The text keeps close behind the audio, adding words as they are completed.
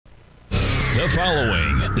The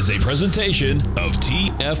following is a presentation of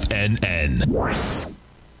TFNN.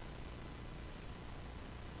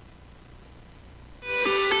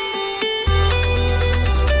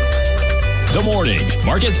 The Morning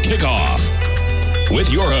Market Kickoff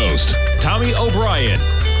with your host, Tommy O'Brien.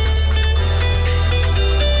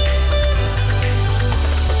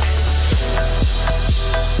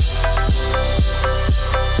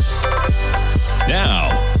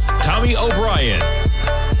 Now, Tommy O'Brien.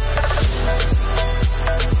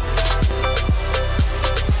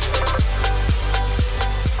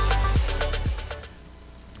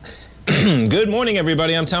 Good morning,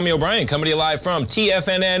 everybody. I'm Tommy O'Brien, coming to you live from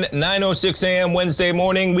TFNN, 9:06 a.m. Wednesday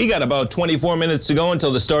morning. We got about 24 minutes to go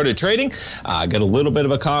until the start of trading. Got a little bit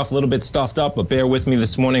of a cough, a little bit stuffed up, but bear with me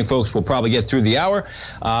this morning, folks. We'll probably get through the hour.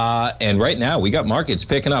 And right now, we got markets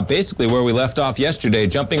picking up basically where we left off yesterday.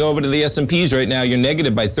 Jumping over to the S&Ps right now, you're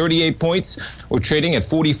negative by 38 points. We're trading at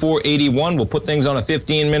 44.81. We'll put things on a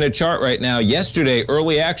 15-minute chart right now. Yesterday,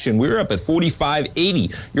 early action, we were up at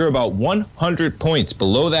 45.80. You're about 100 points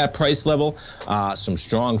below that price level. Some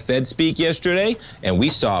strong Fed speak yesterday, and we're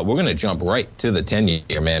going to jump right to the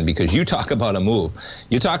 10-year, man, because you talk about a move.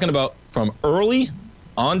 You're talking about from early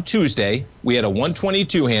on Tuesday, we had a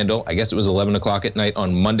 122 handle. I guess it was 11 o'clock at night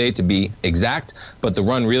on Monday to be exact, but the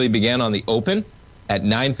run really began on the open at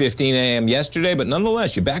 9:15 a.m. yesterday. But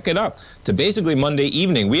nonetheless, you back it up to basically Monday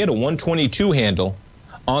evening. We had a 122 handle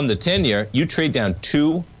on the 10-year. You trade down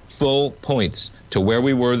 2 full points to where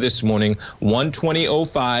we were this morning,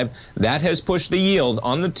 120.05. That has pushed the yield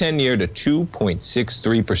on the 10-year to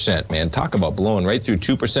 2.63%. Man, talk about blowing right through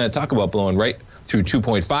 2%. Talk about blowing right through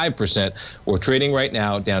 2.5%. We're trading right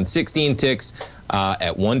now down 16 ticks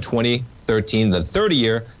at 120.13. The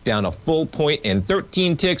 30-year down a full point and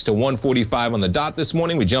 13 ticks to 145 on the dot this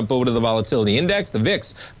morning. We jump over to the volatility index. The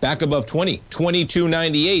VIX back above 20,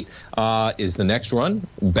 22.98 is the next run.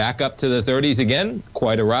 Back up to the 30s again.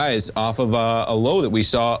 Quite a rise off of a low that we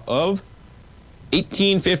saw of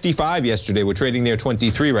 18.55 yesterday. We're trading near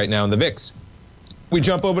 23 right now in the VIX. We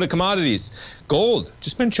jump over to commodities. Gold,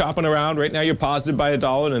 just been chopping around. Right now you're positive by $1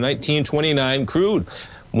 to 19.29. Crude,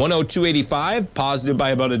 102.85, positive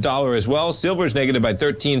by about $1 as well. Silver's negative by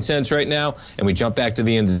 13 cents right now. And we jump back to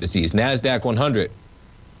the indices. NASDAQ 100.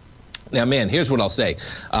 Now, man, here's what I'll say.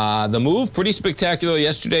 The move, pretty spectacular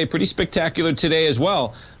yesterday, pretty spectacular today as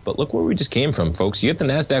well. But look where we just came from, folks. You get the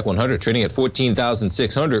NASDAQ 100 trading at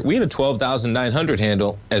 14,600. We had a 12,900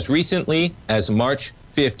 handle as recently as March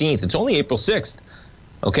 15th. It's only April 6th.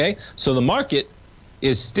 Okay, so the market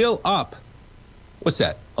is still up. What's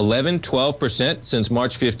that? 11, 12% since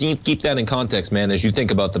March 15th. Keep that in context, man, as you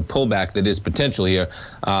think about the pullback that is potential here,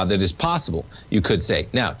 that is possible, you could say.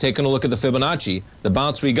 Now, taking a look at the Fibonacci, the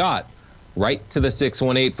bounce we got right to the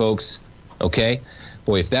 618, folks. Okay,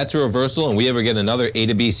 boy, if that's a reversal and we ever get another A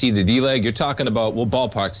to B, C to D leg, you're talking about, we'll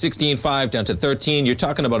ballpark 16.5 down to 13. You're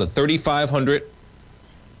talking about a 3,500.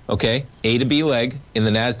 Okay, A to B leg in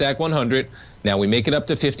the NASDAQ 100. Now we make it up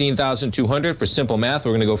to 15,200. For simple math,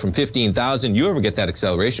 we're going to go from 15,000. You ever get that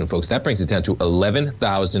acceleration, folks, that brings it down to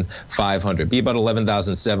 11,500. Be about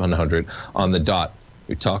 11,700 on the dot.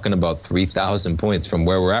 You're talking about 3,000 points from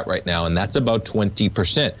where we're at right now, and that's about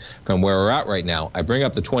 20% from where we're at right now. I bring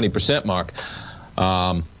up the 20% mark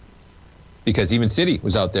because even Citi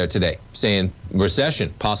was out there today saying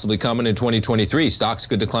recession possibly coming in 2023. Stocks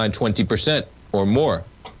could decline 20% or more.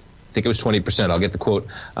 I think it was 20%. I'll get the quote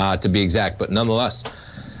to be exact, but nonetheless,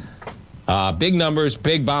 big numbers,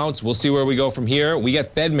 big bounce. We'll see where we go from here. We got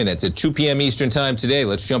Fed minutes at 2 p.m. Eastern time today.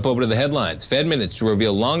 Let's jump over to the headlines. Fed minutes to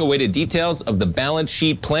reveal long-awaited details of the balance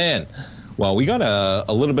sheet plan. Well, we got a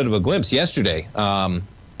little bit of a glimpse yesterday.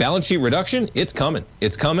 Balance sheet reduction, it's coming.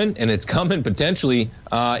 It's coming, and it's coming potentially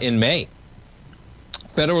in May.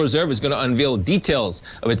 Federal Reserve is going to unveil details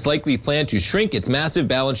of its likely plan to shrink its massive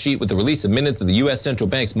balance sheet with the release of minutes of the U.S. Central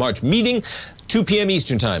Bank's March meeting, 2 p.m.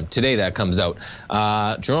 Eastern time. Today that comes out.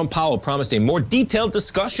 Jerome Powell promised a more detailed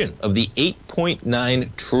discussion of the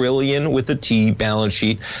 $8.9 trillion with a T balance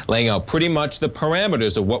sheet, laying out pretty much the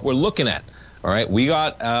parameters of what we're looking at. All right, we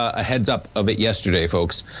got a heads up of it yesterday,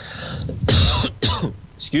 folks.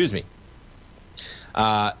 Excuse me.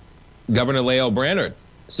 Governor Lael Brainerd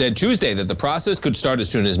said Tuesday that the process could start as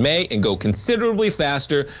soon as May and go considerably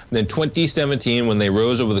faster than 2017 when they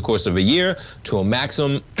rose over the course of a year to a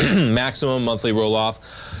maximum monthly roll-off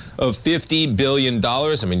of $50 billion.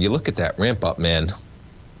 I mean, you look at that ramp up, man.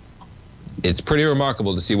 It's pretty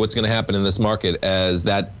remarkable to see what's going to happen in this market as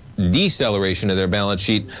that deceleration of their balance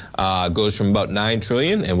sheet goes from about $9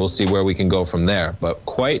 trillion, and we'll see where we can go from there. But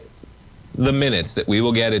quite the minutes that we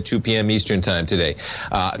will get at 2 p.m. Eastern time today.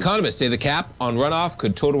 Economists say the cap on runoff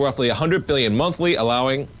could total roughly $100 billion monthly,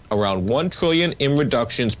 allowing around $1 trillion in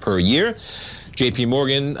reductions per year. JP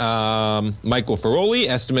Morgan, Michael Ferroli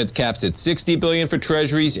estimates caps at $60 billion for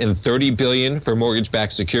treasuries and $30 billion for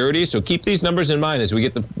mortgage-backed securities. So keep these numbers in mind as we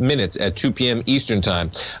get the minutes at 2 p.m. Eastern time.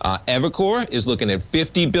 Evercore is looking at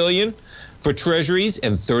 $50 billion for treasuries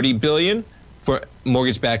and $30 billion for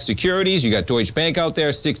mortgage-backed securities. You got Deutsche Bank out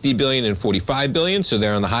there, $60 billion and $45 billion, so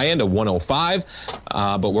they're on the high end of 105.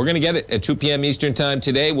 But we're going to get it at 2 p.m. Eastern time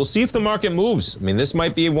today. We'll see if the market moves. I mean, this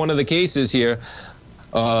might be one of the cases here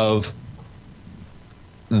of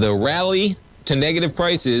the rally to negative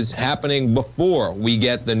prices happening before we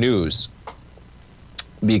get the news,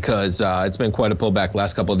 because it's been quite a pullback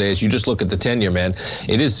last couple of days. You just look at the 10-year, man.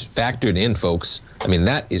 It is factored in, folks. I mean,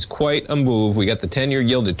 that is quite a move. We got the 10-year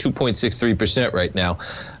yield at 2.63% right now.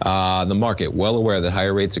 The market well aware that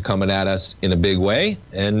higher rates are coming at us in a big way,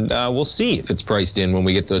 and we'll see if it's priced in when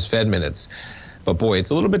we get those Fed minutes. But boy,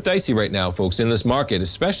 it's a little bit dicey right now, folks, in this market,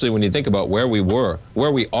 especially when you think about where we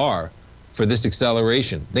are for this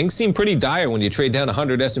acceleration. Things seem pretty dire when you trade down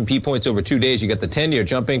 100 S&P points over 2 days. You got the 10-year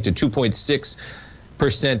jumping to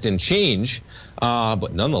 2.6% and change.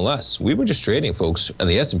 But nonetheless, we were just trading, folks, on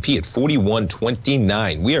the S&P at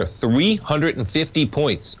 41.29. We are 350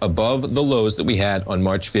 points above the lows that we had on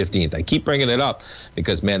March 15th. I keep bringing it up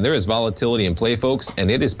because, man, there is volatility in play, folks, and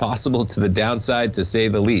it is possible to the downside, to say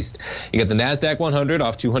the least. You got the NASDAQ 100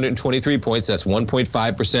 off 223 points. That's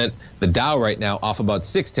 1.5%. The Dow right now off about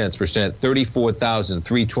 0.6%,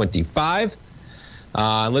 34,325.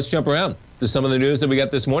 And let's jump around to some of the news that we got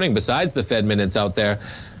this morning besides the Fed minutes out there.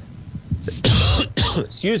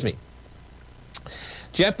 Excuse me.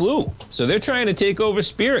 JetBlue. So they're trying to take over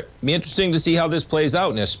Spirit. Be interesting to see how this plays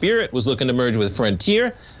out. Now, Spirit was looking to merge with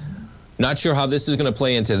Frontier. Not sure how this is going to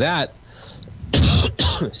play into that.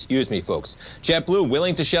 Excuse me, folks. JetBlue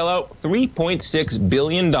willing to shell out $3.6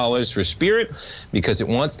 billion for Spirit because it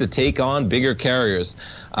wants to take on bigger carriers.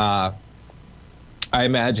 I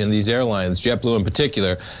imagine these airlines, JetBlue in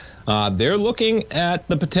particular, they're looking at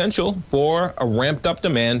the potential for a ramped up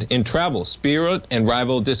demand in travel. Spirit and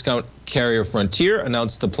rival discount carrier Frontier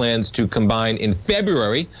announced the plans to combine in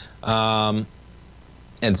February. And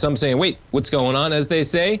some saying, wait, what's going on? As they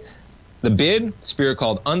say, the bid, Spirit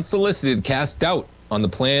called unsolicited, cast doubt on the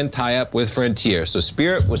planned tie-up with Frontier. So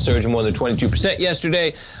Spirit was surging more than 22%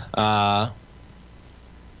 yesterday, down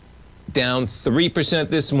 3%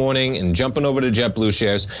 this morning, and jumping over to JetBlue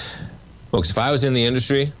shares. Folks, if I was in the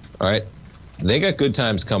industry, all right, they got good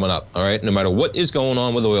times coming up, all right? No matter what is going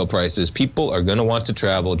on with oil prices, people are going to want to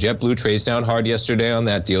travel. JetBlue trades down hard yesterday on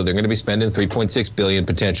that deal. They're going to be spending $3.6 billion,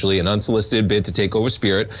 potentially, an unsolicited bid to take over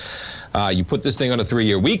Spirit. You put this thing on a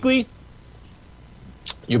 3-year weekly,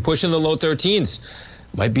 you're pushing the low 13s.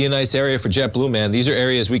 Might be a nice area for JetBlue, man. These are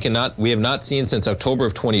areas we have not seen since October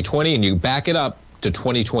of 2020, and you back it up to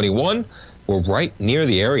 2021, we're right near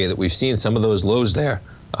the area that we've seen some of those lows there.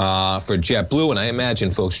 For JetBlue, and I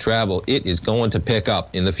imagine, folks, travel, it is going to pick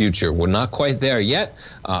up in the future. We're not quite there yet.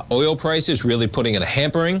 Oil prices really putting a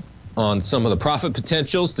hampering on some of the profit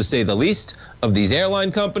potentials, to say the least, of these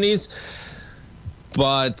airline companies.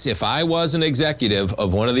 But if I was an executive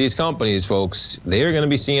of one of these companies, folks, they are going to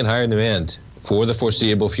be seeing higher demand for the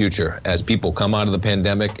foreseeable future as people come out of the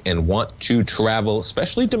pandemic and want to travel,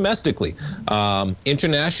 especially domestically.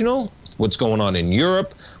 International, what's going on in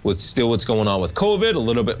Europe, with still what's going on with COVID, a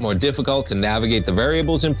little bit more difficult to navigate the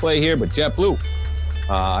variables in play here. But JetBlue,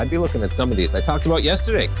 I'd be looking at some of these. I talked about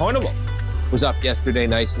yesterday, Carnival was up yesterday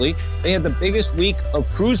nicely. They had the biggest week of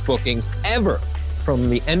cruise bookings ever from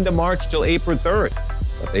the end of March till April 3rd.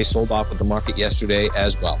 But they sold off with the market yesterday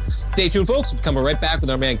as well. Stay tuned, folks. We're coming right back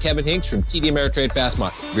with our man Kevin Hincks from TD Ameritrade Fast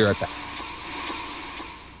Market. Be right back.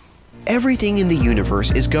 Everything in the universe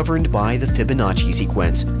is governed by the Fibonacci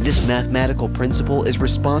sequence. This mathematical principle is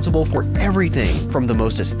responsible for everything from the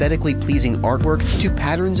most aesthetically pleasing artwork to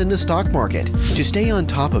patterns in the stock market. To stay on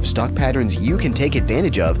top of stock patterns you can take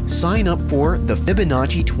advantage of, sign up for the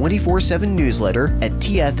Fibonacci 24/7 newsletter at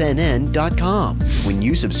TFNN.com. When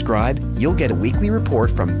you subscribe, you'll get a weekly report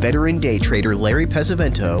from veteran day trader Larry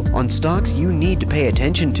Pesavento on stocks you need to pay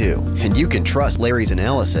attention to. And you can trust Larry's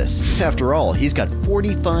analysis. After all, he's got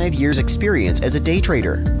 45 years experience as a day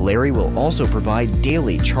trader. Larry will also provide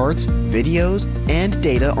daily charts, videos, and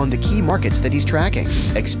data on the key markets that he's tracking.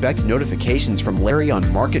 Expect notifications from Larry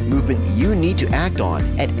on market movement you need to act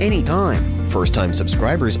on at any time. First-time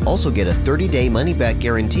subscribers also get a 30-day money-back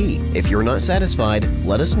guarantee. If you're not satisfied,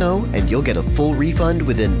 let us know and you'll get a full refund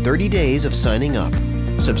within 30 days of signing up.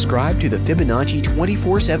 Subscribe to the Fibonacci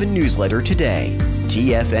 24/7 newsletter today.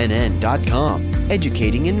 TFNN.com,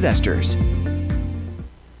 educating investors.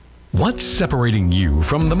 What's separating you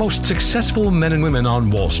from the most successful men and women on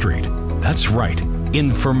Wall Street? That's right,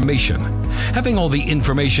 information. Having all the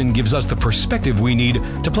information gives us the perspective we need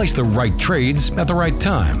to place the right trades at the right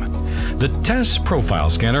time. The TAS Profile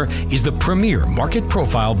Scanner is the premier market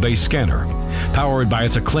profile-based scanner. Powered by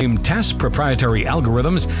its acclaimed TAS proprietary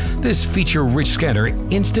algorithms, this feature-rich scanner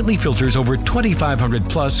instantly filters over 2,500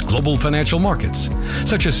 plus global financial markets,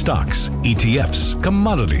 such as stocks, ETFs,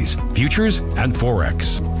 commodities, futures, and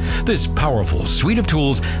Forex. This powerful suite of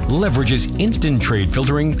tools leverages instant trade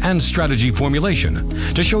filtering and strategy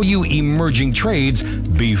formulation to show you emerging trades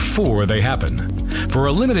before they happen. For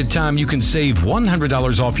a limited time, you can save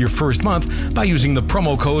 $100 off your first month by using the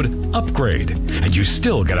promo code UPGRADE, and you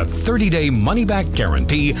still get a 30-day money-back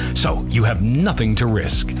guarantee, so you have nothing to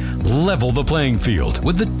risk. Level the playing field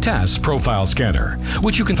with the TAS Profile Scanner,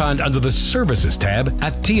 which you can find under the Services tab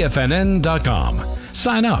at TFNN.com.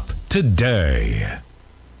 Sign up today.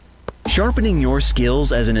 Sharpening your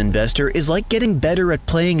skills as an investor is like getting better at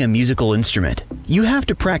playing a musical instrument. You have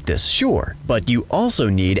to practice, sure, but you also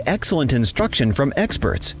need excellent instruction from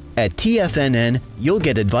experts. At TFNN, you'll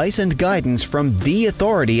get advice and guidance from the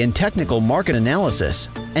authority in technical market analysis.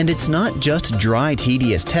 And it's not just dry,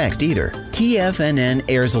 tedious text either. TFNN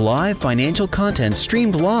airs live financial content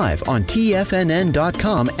streamed live on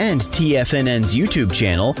TFNN.com and TFNN's YouTube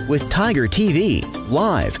channel with Tiger TV,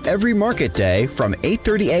 live every market day from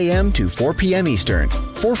 8:30 a.m. to 4 p.m. Eastern,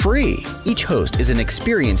 for free. Each host is an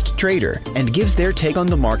experienced trader and gives their take on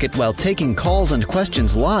the market while taking calls and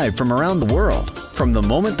questions live from around the world. From the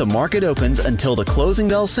moment the market opens until the closing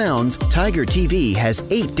bell sounds, Tiger TV has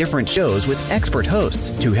 8 different shows with expert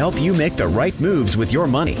hosts to help you make the right moves with your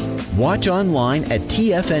money. Watch online at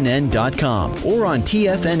TFNN.com or on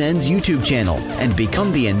TFNN's YouTube channel and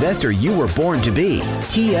become the investor you were born to be.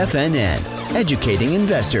 TFNN, educating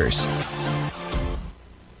investors.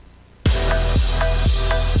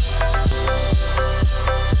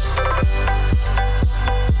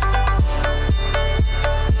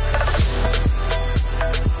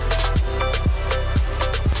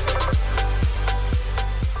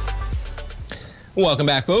 Welcome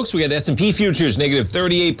back, folks. We got S&P futures negative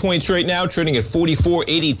 38 points right now, trading at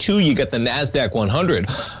 44.82. You got the NASDAQ 100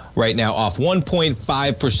 right now off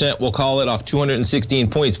 1.5%. We'll call it off 216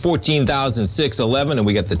 points, 14,611. And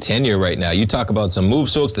we got the 10-year right now. You talk about some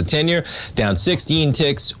moves, folks. The 10-year down 16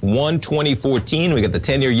 ticks, 120.14. We got the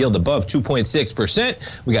 10-year yield above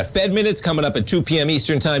 2.6%. We got Fed minutes coming up at 2 p.m.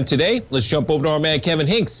 Eastern time today. Let's jump over to our man, Kevin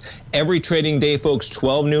Hincks. Every trading day, folks,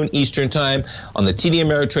 12 noon Eastern time on the TD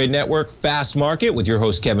Ameritrade Network. Fast Market with your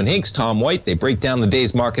host, Kevin Hincks, Tom White. They break down the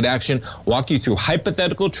day's market action, walk you through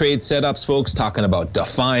hypothetical trade setups, folks, talking about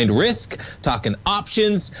defined risk, talking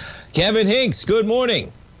options. Kevin Hincks, good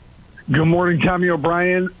morning. Good morning, Tommy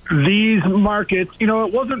O'Brien. These markets, it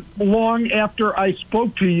wasn't long after I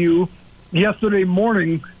spoke to you yesterday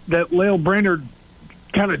morning that Lael Brainerd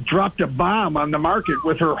kind of dropped a bomb on the market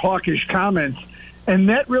with her hawkish comments. And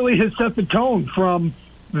that really has set the tone from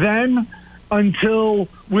then until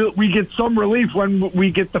we get some relief when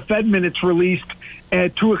we get the Fed minutes released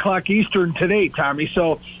at 2 o'clock Eastern today, Tommy.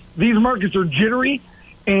 So these markets are jittery,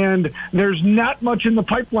 and there's not much in the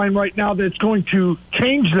pipeline right now that's going to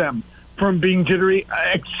change them from being jittery,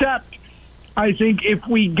 except I think if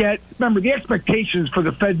we remember, the expectations for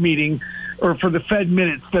the Fed meeting or for the Fed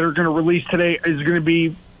minutes that are going to release today is going to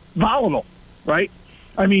be volatile, right?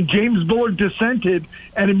 I mean, James Bullard dissented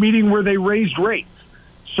at a meeting where they raised rates.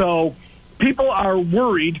 So people are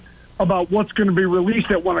worried about what's going to be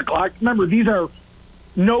released at 1 o'clock. Remember, these are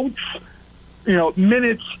notes,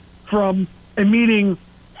 minutes from a meeting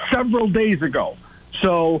several days ago.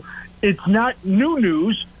 So it's not new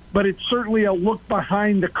news, but it's certainly a look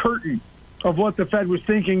behind the curtain of what the Fed was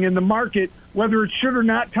thinking in the market. Whether it should or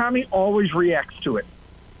not, Tommy always reacts to it.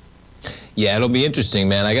 Yeah, it'll be interesting,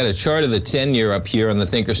 man. I got a chart of the 10-year up here on the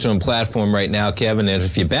Thinkorswim platform right now, Kevin. And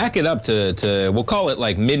if you back it up to we'll call it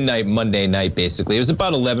like midnight Monday night, basically. It was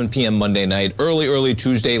about 11 p.m. Monday night, early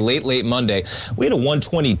Tuesday, late Monday. We had a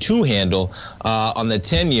 122 handle on the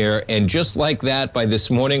 10-year. And just like that, by this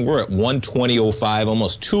morning, we're at 120.05,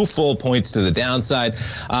 almost 2 full points to the downside.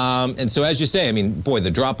 And so, as you say, I mean, boy,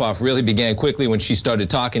 the drop-off really began quickly when she started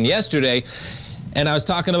talking yesterday. And I was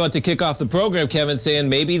talking about to kick off the program, Kevin, saying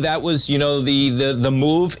maybe that was, the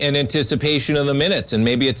move in anticipation of the minutes. And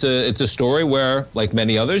maybe it's a story where, like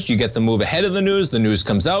many others, you get the move ahead of the news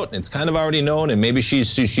comes out, and it's kind of already known, and maybe she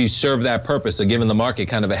served that purpose of giving the market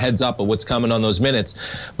kind of a heads up of what's coming on those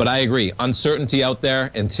minutes. But I agree, uncertainty out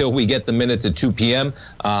there until we get the minutes at 2 p.m.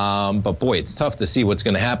 But boy, it's tough to see what's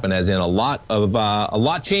going to happen, as in a lot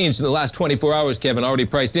changed in the last 24 hours, Kevin, already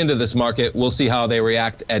priced into this market. We'll see how they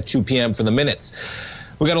react at 2 p.m. for the minutes.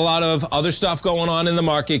 We got a lot of other stuff going on in the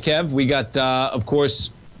market, Kev. We got, of course,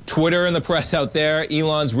 Twitter and the press out there.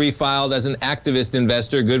 Elon's refiled as an activist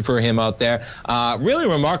investor. Good for him out there. Really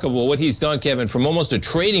remarkable what he's done, Kevin, from almost a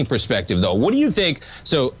trading perspective, though. What do you think?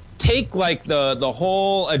 So take like the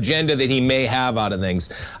whole agenda that he may have out of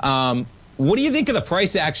things. What do you think of the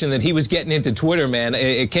price action that he was getting into Twitter, man?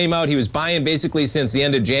 It came out he was buying basically since the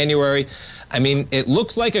end of January. I mean, it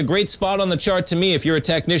looks like a great spot on the chart to me if you're a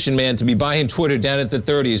technician, man, to be buying Twitter down at the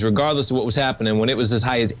 30s, regardless of what was happening when it was as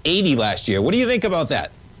high as 80 last year. What do you think about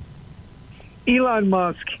that? Elon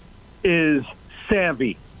Musk is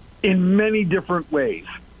savvy in many different ways,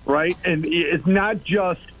 right? And it's not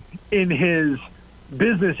just in his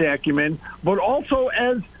business acumen, but also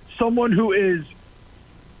as someone who is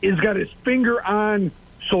got his finger on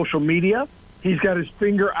social media. He's got his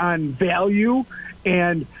finger on value.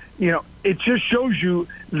 And, it just shows you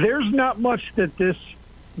there's not much that this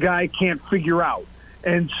guy can't figure out.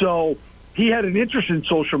 And so he had an interest in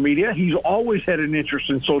social media. He's always had an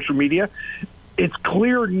interest in social media. It's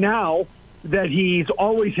clear now that he's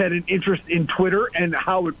always had an interest in Twitter and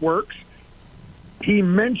how it works. He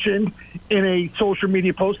mentioned in a social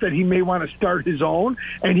media post that he may want to start his own,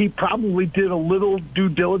 and he probably did a little due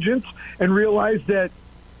diligence and realized that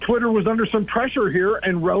Twitter was under some pressure here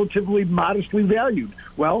and relatively modestly valued.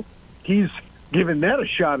 Well, he's given that a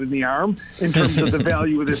shot in the arm in terms of the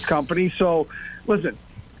value of this company. So, listen,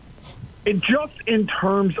 just in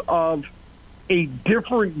terms of a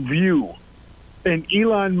different view, and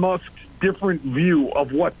Elon Musk's different view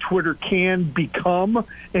of what Twitter can become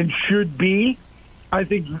and should be, I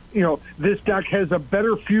think, this stock has a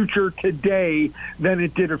better future today than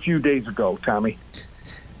it did a few days ago, Tommy.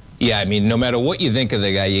 Yeah, I mean, no matter what you think of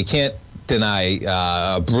the guy, you can't deny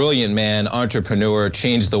a brilliant man, entrepreneur,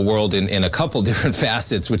 changed the world in a couple different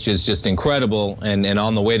facets, which is just incredible, and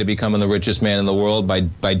on the way to becoming the richest man in the world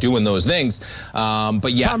by doing those things.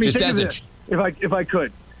 But yeah, Tommy, just as if I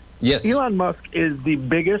could. Yes. Elon Musk is the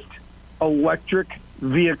biggest electric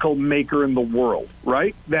vehicle maker in the world,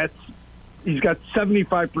 right? He's got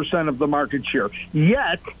 75% of the market share.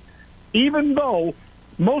 Yet, even though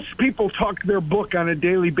most people talk their book on a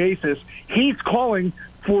daily basis, he's calling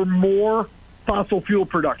for more fossil fuel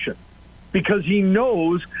production because he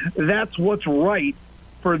knows that's what's right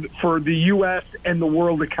for the U.S. and the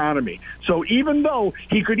world economy. So even though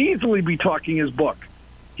he could easily be talking his book,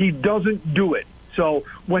 he doesn't do it. So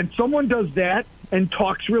when someone does that and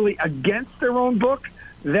talks really against their own book,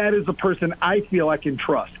 that is a person I feel I can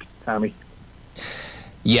trust, Tommy.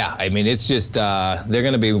 Yeah, I mean, it's just they're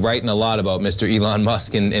going to be writing a lot about Mr. Elon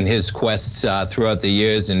Musk and his quests throughout the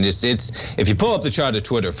years. And it's if you pull up the chart of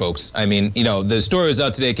Twitter, folks, I mean, the story was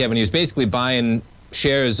out today, Kevin. He was basically buying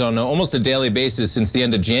shares on almost a daily basis since the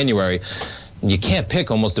end of January. You can't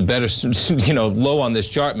pick almost a better, low on this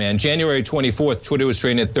chart, man. January 24th, Twitter was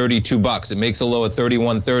trading at $32. It makes a low at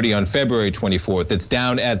 $31.30 on February 24th. It's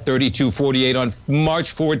down at $32.48 on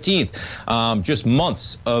March 14th. Just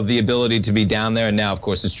months of the ability to be down there. And now, of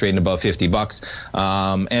course, it's trading above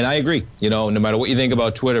 $50. And I agree. No matter what you think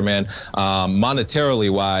about Twitter, man,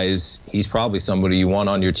 monetarily wise, he's probably somebody you want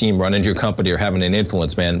on your team running your company or having an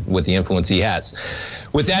influence, man, with the influence he has.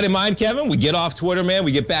 With that in mind, Kevin, we get off Twitter, man.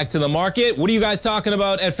 We get back to the market. What are you guys talking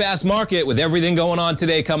about at Fast Market with everything going on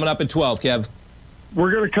today coming up at 12, Kev?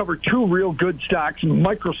 We're going to cover two real good stocks.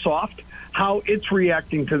 Microsoft, how it's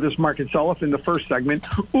reacting to this market sell-off in the first segment.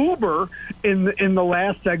 Uber in the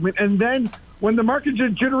last segment. And then when the markets are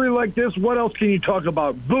jittery like this, what else can you talk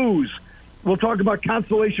about? Booze. We'll talk about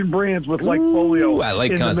Constellation Brands with Folio in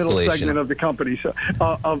the middle segment of the company,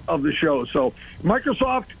 of the show. So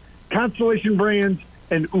Microsoft, Constellation Brands,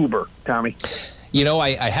 and Uber, Tommy.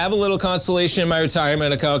 I have a little Constellation in my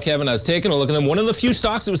retirement account, Kevin. I was taking a look at them. One of the few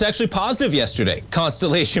stocks that was actually positive yesterday.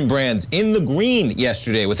 Constellation Brands in the green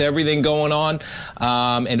yesterday with everything going on.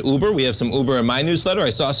 And Uber, we have some Uber in my newsletter. I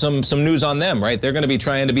saw some news on them, right? They're going to be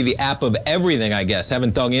trying to be the app of everything, I guess.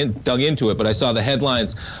 Haven't dug into it, but I saw the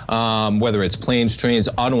headlines, whether it's planes, trains,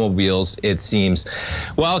 automobiles, it seems.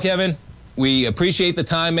 Well, Kevin, we appreciate the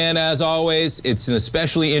time, man, as always. It's an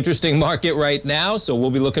especially interesting market right now, so we'll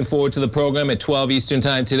be looking forward to the program at 12 Eastern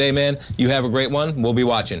time today, man. You have a great one. We'll be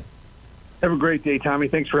watching. Have a great day, Tommy.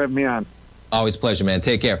 Thanks for having me on. Always a pleasure, man.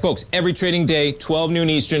 Take care. Folks, every trading day, 12 noon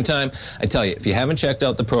Eastern time. I tell you, if you haven't checked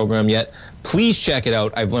out the program yet, please check it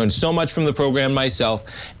out. I've learned so much from the program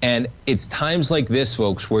myself. And it's times like this,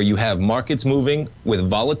 folks, where you have markets moving with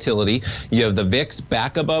volatility. You have the VIX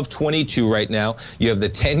back above 22 right now. You have the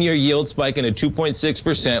 10-year yield spiking at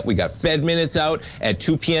 2.6%. We got Fed minutes out at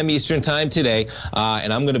 2 p.m. Eastern time today.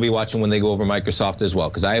 And I'm going to be watching when they go over Microsoft as well,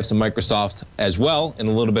 because I have some Microsoft as well and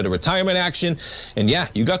a little bit of retirement action. And yeah,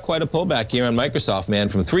 you got quite a pullback here on Microsoft, man.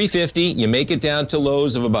 From 350, you make it down to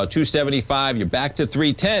lows of about 275. You're back to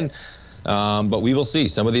 310. But we will see.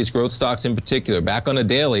 Some of these growth stocks in particular, back on a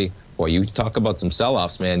daily, boy, you talk about some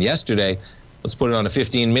sell-offs, man. Yesterday, let's put it on a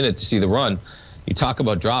 15-minute to see the run. You talk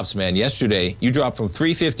about drops, man. Yesterday, you dropped from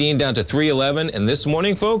 315 down to 311. And this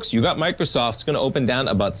morning, folks, you got Microsoft's going to open down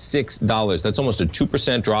about $6. That's almost a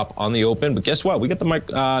 2% drop on the open. But guess what? We got the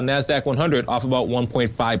NASDAQ 100 off about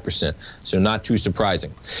 1.5%. So not too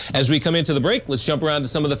surprising. As we come into the break, let's jump around to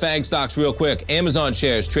some of the FANG stocks real quick. Amazon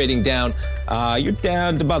shares trading down. You're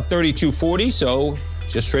down to about 32.40. So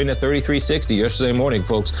just trading at 33.60 yesterday morning,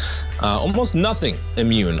 folks. Almost nothing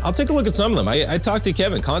immune. I'll take a look at some of them. I talked to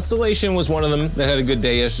Kevin. Constellation was one of them that had a good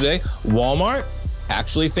day yesterday. Walmart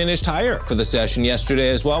actually finished higher for the session yesterday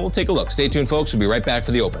as well. We'll take a look. Stay tuned, folks. We'll be right back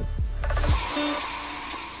for the open.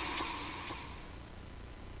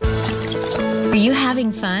 Are you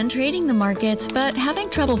having fun trading the markets, but having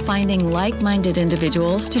trouble finding like-minded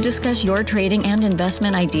individuals to discuss your trading and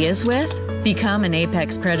investment ideas with? Become an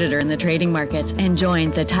apex predator in the trading markets and join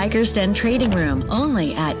the Tiger's Den Trading Room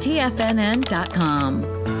only at TFNN.com.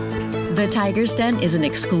 The Tiger's Den is an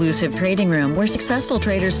exclusive trading room where successful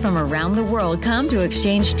traders from around the world come to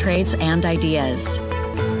exchange trades and ideas.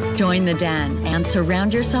 Join the den and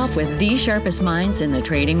surround yourself with the sharpest minds in the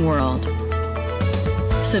trading world.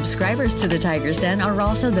 Subscribers to the Tiger's Den are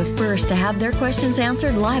also the first to have their questions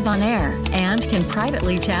answered live on air and can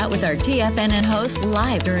privately chat with our TFNN hosts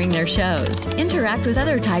live during their shows. Interact with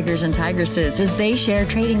other Tigers and Tigresses as they share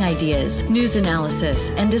trading ideas, news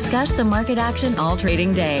analysis, and discuss the market action all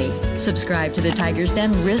trading day. Subscribe to the Tiger's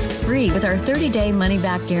Den risk-free with our 30-day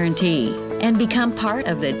money-back guarantee and become part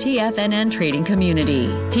of the TFNN trading community.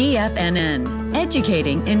 TFNN,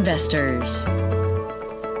 educating investors.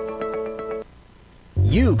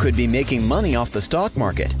 You could be making money off the stock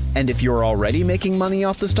market. And if you're already making money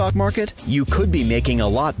off the stock market, you could be making a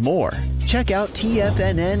lot more. Check out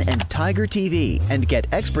TFNN and Tiger TV and get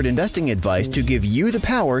expert investing advice to give you the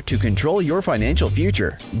power to control your financial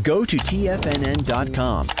future. Go to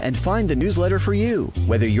TFNN.com and find the newsletter for you.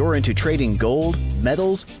 Whether you're into trading gold,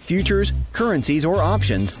 metals, futures, currencies, or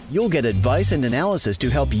options, you'll get advice and analysis to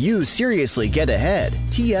help you seriously get ahead.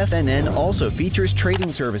 TFNN also features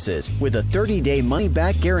trading services with a 30-day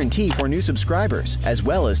money-back guarantee for new subscribers, as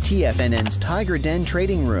well as TFNN's Tiger Den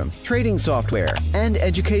Trading Room, trading software, and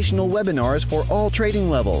educational webinars for all trading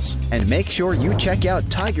levels. And make sure you check out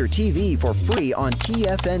Tiger TV for free on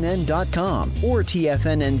TFNN.com or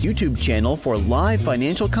TFNN's YouTube channel for live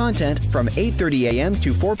financial content from 8:30 a.m.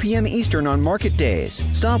 to 4 p.m. Eastern on market days.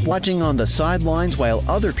 Stop watching on the sidelines while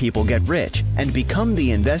other people get rich and become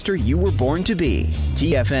the investor you were born to be.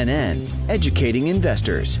 TFNN, educating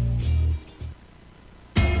investors.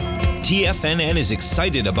 TFNN is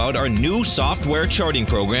excited about our new software charting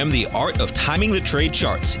program, The Art of Timing the Trade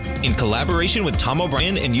Charts. In collaboration with Tom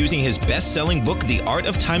O'Brien and using his best-selling book, The Art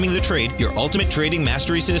of Timing the Trade, Your Ultimate Trading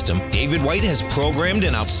Mastery System, David White has programmed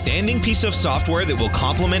an outstanding piece of software that will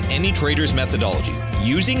complement any trader's methodology.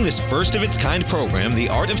 Using this first-of-its-kind program, The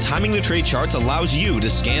Art of Timing the Trade Charts allows you to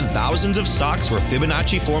scan thousands of stocks for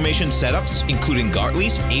Fibonacci formation setups, including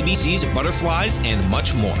Gartley's, ABCs, butterflies, and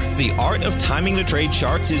much more. The Art of Timing the Trade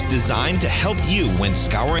Charts is designed to help you when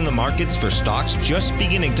scouring the markets for stocks just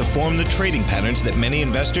beginning to form the trading patterns that many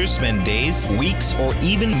investors spend days, weeks, or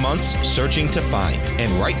even months searching to find.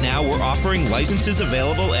 And right now, we're offering licenses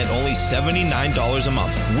available at only $79 a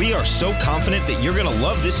month. We are so confident that you're going to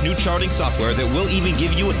love this new charting software that will even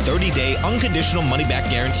give you a 30-day unconditional money-back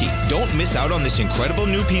guarantee. Don't miss out on this incredible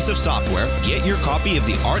new piece of software. Get your copy of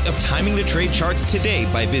The Art of Timing the Trade Charts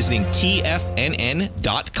today by visiting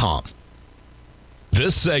TFNN.com.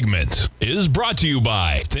 This segment is brought to you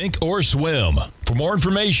by Thinkorswim. For more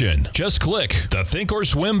information, just click the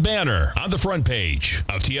Thinkorswim banner on the front page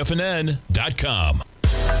of TFNN.com.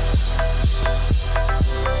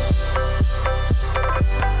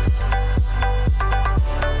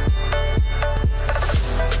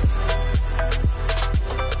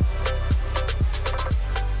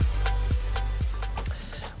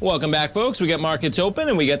 Welcome back, folks. We got markets open,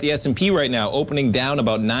 and we got the S&P right now opening down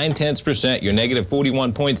about 0.9%. You're negative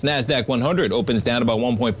 41 points. NASDAQ 100 opens down about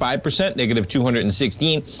 1.5%, negative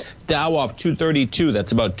 216. Dow off 232.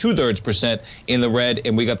 That's about 2/3% in the red.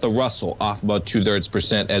 And we got the Russell off about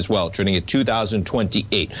 2/3% as well, trading at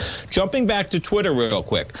 2,028. Jumping back to Twitter real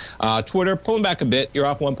quick. Twitter pulling back a bit. You're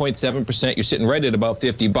off 1.7%. You're sitting right at about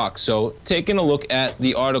 $50. So taking a look at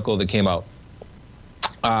the article that came out.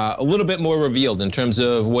 A little bit more revealed in terms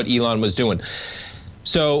of what Elon was doing.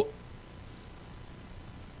 So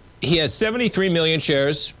he has 73 million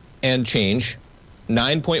shares and change,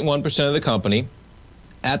 9.1% of the company.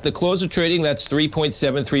 At the close of trading, that's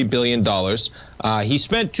 $3.73 billion. He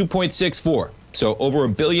spent $2.64, so over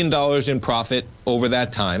 $1 billion in profit over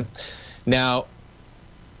that time. Now,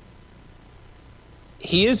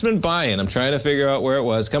 he has been buying. I'm trying to figure out where it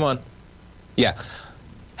was. Come on. Yeah.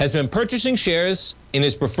 Has been purchasing shares in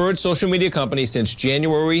his preferred social media company since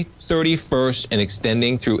January 31st and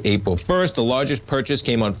extending through April 1st. The largest purchase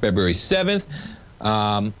came on February 7th.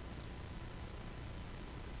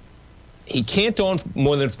 He can't own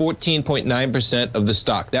more than 14.9% of the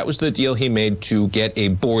stock. That was the deal he made to get a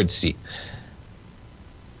board seat.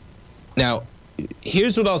 Now,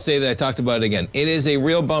 here's what I'll say that I talked about again. It is a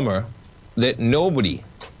real bummer that nobody,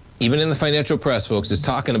 even in the financial press, folks, is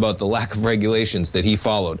talking about the lack of regulations that he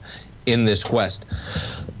followed in this quest.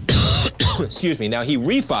 Excuse me. Now, he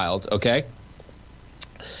refiled, okay,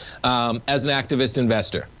 as an activist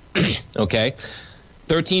investor, okay,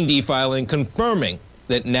 13D filing confirming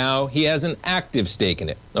that now he has an active stake in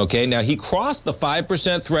it, okay? Now, he crossed the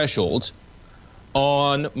 5% threshold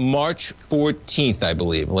on March 14th, I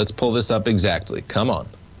believe. Let's pull this up exactly. Come on.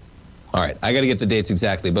 All right, I got to get the dates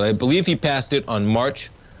exactly, but I believe he passed it on March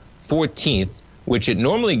 14th, which it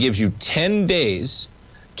normally gives you 10 days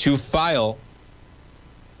to file.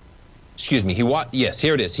 Excuse me. Yes,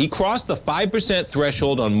 here it is. He crossed the 5%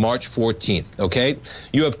 threshold on March 14th. Okay,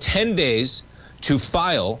 you have 10 days to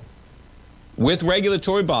file with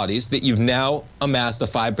regulatory bodies that you've now amassed a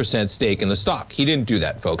 5% stake in the stock. He didn't do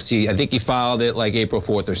that, folks. I think he filed it like April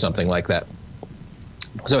 4th or something like that.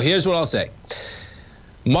 So here's what I'll say.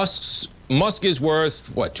 Musk is worth,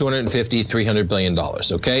 what, $250, $300 billion,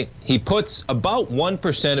 okay? He puts about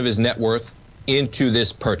 1% of his net worth into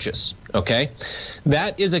this purchase, okay?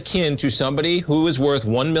 That is akin to somebody who is worth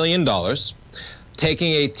 $1 million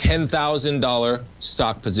taking a $10,000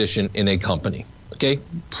 stock position in a company, okay?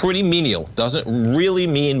 Pretty menial, doesn't really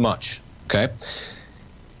mean much, okay?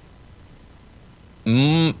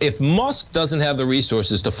 If Musk doesn't have the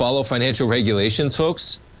resources to follow financial regulations,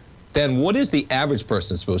 folks, then what is the average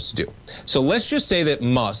person supposed to do? So let's just say that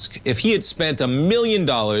Musk, if he had spent $1 million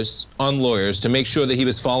on lawyers to make sure that he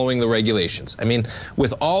was following the regulations, I mean,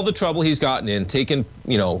 with all the trouble he's gotten in, taking,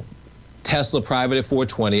 Tesla private at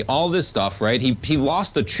 420, all this stuff, right? He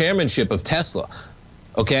lost the chairmanship of Tesla,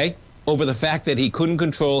 okay, over the fact that he couldn't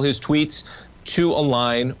control his tweets to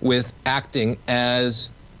align with acting as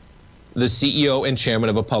the CEO and chairman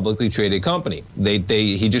of a publicly traded company.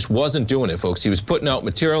 He just wasn't doing it, folks. He was putting out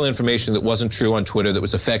material information that wasn't true on Twitter that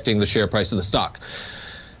was affecting the share price of the stock.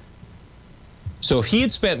 So if he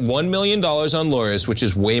had spent $1 million on lawyers, which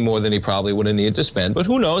is way more than he probably would have needed to spend, but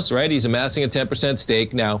who knows, right? He's amassing a 10%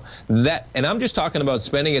 stake now. And I'm just talking about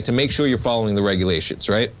spending it to make sure you're following the regulations,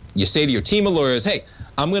 right? You say to your team of lawyers, hey,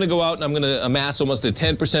 I'm going to go out and I'm going to amass almost a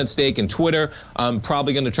 10% stake in Twitter. I'm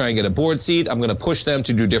probably going to try and get a board seat. I'm going to push them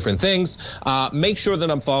to do different things. Make sure that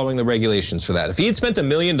I'm following the regulations for that. If he had spent $1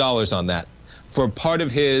 million on that for part of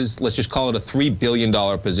his, let's just call it a $3 billion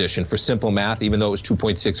position for simple math, even though it was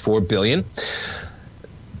 $2.64 billion,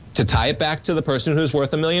 to tie it back to the person who's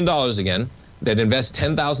worth $1 million again, that invests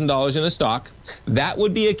 $10,000 in a stock, that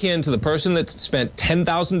would be akin to the person that spent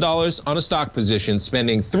 $10,000 on a stock position,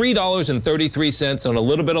 spending $3.33 on a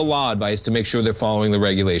little bit of law advice to make sure they're following the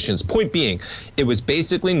regulations. Point being, it was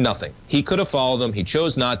basically nothing. He could have followed them. He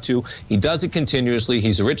chose not to. He does it continuously.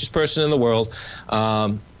 He's the richest person in the world.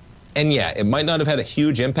 And yeah, it might not have had a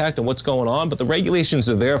huge impact on what's going on, but the regulations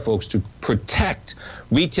are there, folks, to protect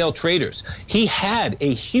retail traders. He had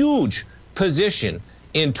a huge position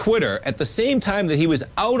in Twitter at the same time that he was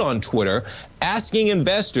out on Twitter asking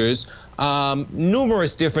investors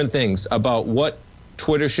numerous different things about what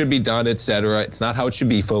Twitter should be done, etc. It's not how it should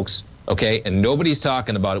be, folks. Okay, and nobody's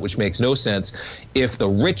talking about it, which makes no sense. If the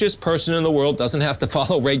richest person in the world doesn't have to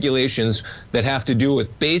follow regulations that have to do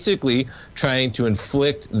with basically trying to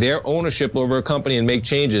inflict their ownership over a company and make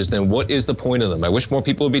changes, then what is the point of them? I wish more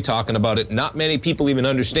people would be talking about it. Not many people even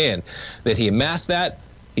understand that he amassed that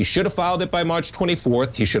He should have filed it by March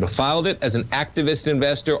 24th. He should have filed it as an activist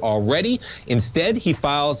investor already. Instead, he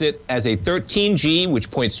files it as a 13G, which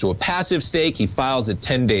points to a passive stake. He files it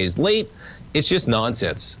 10 days late. It's just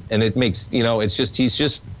nonsense. And it makes,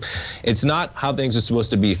 it's not how things are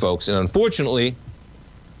supposed to be, folks. And unfortunately,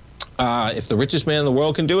 if the richest man in the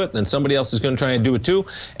world can do it, then somebody else is going to try and do it too.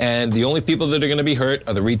 And the only people that are going to be hurt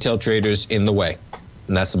are the retail traders in the way.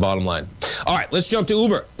 And that's the bottom line. All right, let's jump to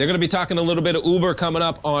Uber. They're going to be talking a little bit of Uber coming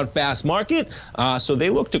up on Fast Market. So they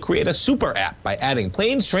look to create a super app by adding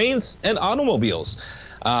planes, trains, and automobiles.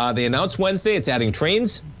 They announced Wednesday it's adding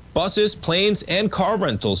trains, buses, planes, and car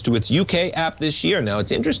rentals to its UK app this year. Now,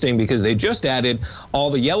 it's interesting because they just added all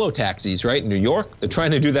the yellow taxis, right? In New York, they're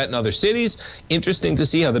trying to do that in other cities. Interesting to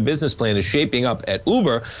see how the business plan is shaping up at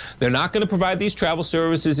Uber. They're not going to provide these travel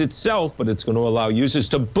services itself, but it's going to allow users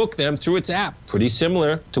to book them through its app. Pretty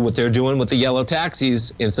similar to what they're doing with the yellow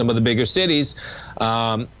taxis in some of the bigger cities.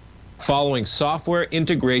 Following software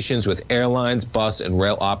integrations with airlines, bus and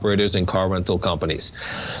rail operators, and car rental companies.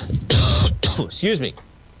 Excuse me.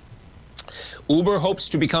 Uber hopes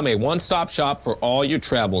to become a one-stop shop for all your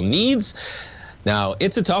travel needs. Now,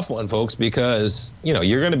 it's a tough one, folks, because,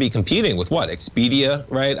 you're going to be competing with what? Expedia,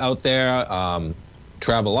 right, out there,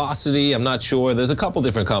 Travelocity, I'm not sure. There's a couple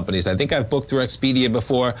different companies. I think I've booked through Expedia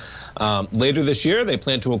before. Later this year, they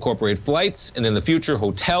plan to incorporate flights and in the future,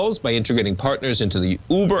 hotels by integrating partners into the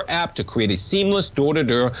Uber app to create a seamless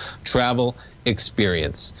door-to-door travel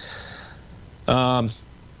experience.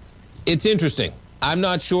 It's interesting. I'm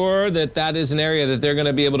not sure that is an area that they're going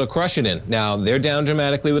to be able to crush it in. Now, they're down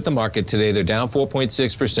dramatically with the market today. They're down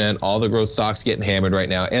 4.6%. All the growth stocks getting hammered right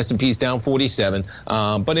now. S&P's down 47.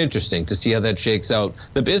 But interesting to see how that shakes out.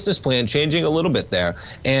 The business plan changing a little bit there.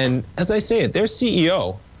 And as I say it, their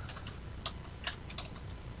CEO,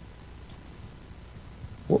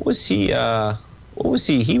 what was he?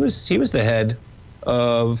 He was the head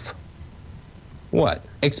of what?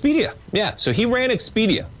 Expedia. Yeah, so he ran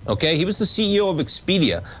Expedia, okay? He was the CEO of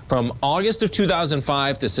Expedia from August of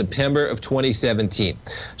 2005 to September of 2017.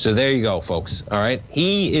 So there you go, folks, all right?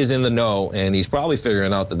 He is in the know, and he's probably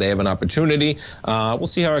figuring out that they have an opportunity. We'll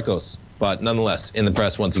see how it goes, but nonetheless, in the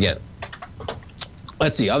press once again.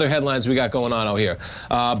 Let's see, other headlines we got going on out here.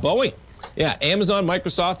 Boeing, yeah, Amazon,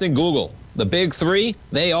 Microsoft, and Google. The big three,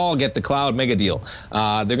 they all get the cloud mega deal.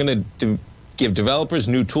 They're going to give developers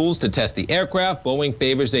new tools to test the aircraft. Boeing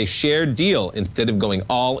favors a shared deal instead of going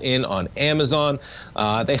all in on Amazon.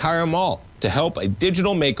 They hire them all to help a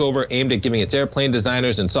digital makeover aimed at giving its airplane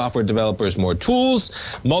designers and software developers more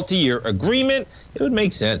tools. Multi-year agreement. It would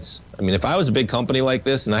make sense. I mean, if I was a big company like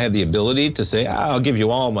this and I had the ability to say, I'll give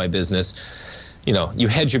you all my business, you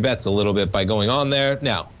hedge your bets a little bit by going on there.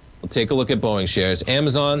 Now, we'll take a look at Boeing shares.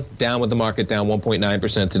 Amazon down with the market, down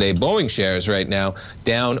 1.9% today. Boeing shares right now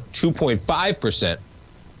down 2.5%.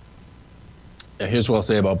 Now, here's what I'll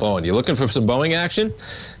say about Boeing. You're looking for some Boeing action?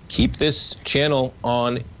 Keep this channel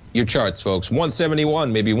on your charts, folks.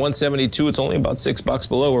 171, maybe 172. It's only about $6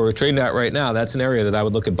 below where we're trading at right now. That's an area that I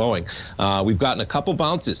would look at Boeing. We've gotten a couple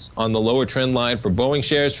bounces on the lower trend line for Boeing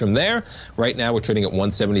shares from there. Right now, we're trading at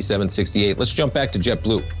 177.68. Let's jump back to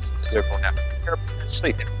JetBlue. They're going after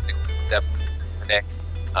potentially 6.7% today.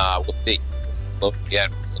 We'll see. It's low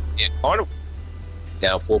again. Carnival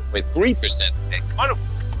down 4.3% today. Carnival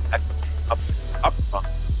actually up from.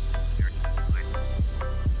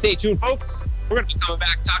 Stay tuned, folks. We're going to be coming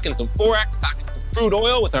back talking some Forex, talking some crude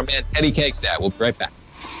oil with our man Teddy Kegstad. We'll be right back.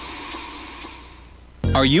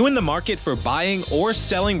 Are you in the market for buying or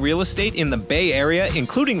selling real estate in the Bay Area,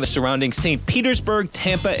 including the surrounding St. Petersburg,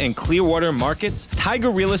 Tampa, and Clearwater markets?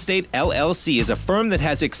 Tiger Real Estate LLC is a firm that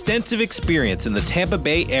has extensive experience in the Tampa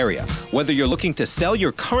Bay area. Whether you're looking to sell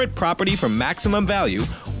your current property for maximum value,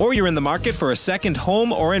 or you're in the market for a second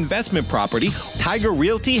home or investment property, Tiger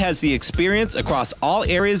Realty has the experience across all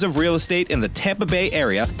areas of real estate in the Tampa Bay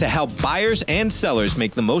area to help buyers and sellers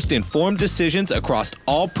make the most informed decisions across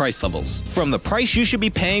all price levels. From the price you should be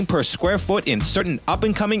paying per square foot in certain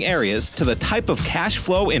up-and-coming areas to the type of cash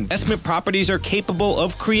flow investment properties are capable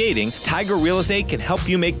of creating, Tiger Real Estate can help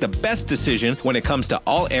you make the best decision when it comes to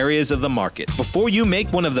all areas of the market. Before you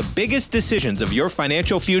make one of the biggest decisions of your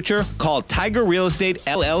financial future, call Tiger Real Estate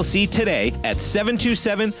LLC today at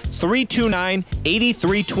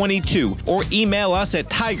 727-329-8322 or email us at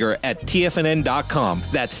tiger@tfnn.com.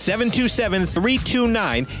 That's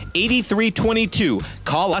 727-329-8322.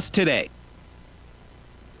 Call us today.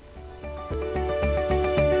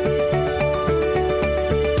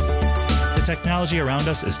 The technology around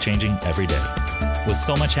us is changing every day. With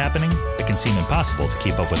so much happening, it can seem impossible to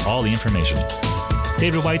keep up with all the information.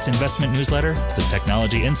 David White's investment newsletter, The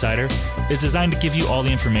Technology Insider, is designed to give you all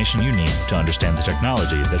the information you need to understand the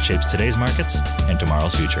technology that shapes today's markets and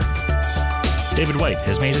tomorrow's future. David White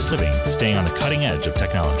has made his living staying on the cutting edge of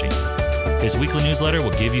technology. His weekly newsletter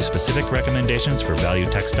will give you specific recommendations for value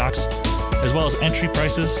tech stocks, as well as entry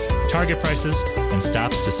prices, target prices, and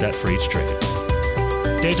stops to set for each trade.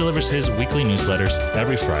 Dave delivers his weekly newsletters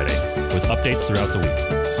every Friday with updates throughout the week.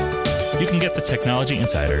 You can get the Technology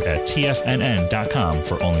Insider at TFNN.com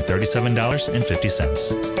for only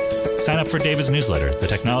 $37.50. Sign up for David's newsletter, The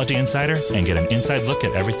Technology Insider, and get an inside look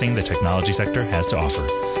at everything the technology sector has to offer.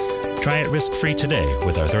 Try it risk-free today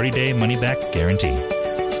with our 30-day money-back guarantee.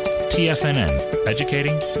 TFNN,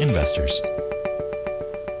 educating investors.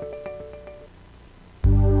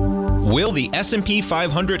 Will the S&P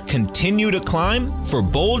 500 continue to climb? For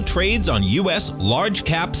bold trades on U.S.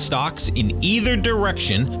 large-cap stocks in either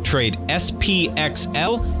direction, trade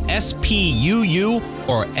SPXL, SPUU,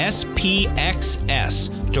 or SPXS.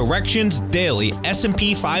 Directions Daily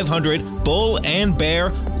S&P 500 Bull and Bear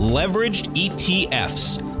Leveraged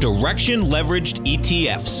ETFs. Direction Leveraged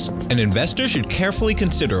ETFs. An investor should carefully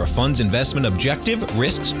consider a fund's investment objective,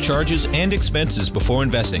 risks, charges, and expenses before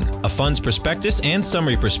investing. A fund's prospectus and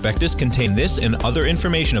summary prospectus contain this and other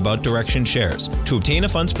information about Direction shares. To obtain a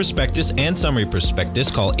fund's prospectus and summary prospectus,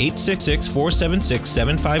 call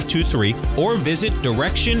 866-476-7523 or visit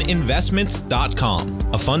directioninvestments.com.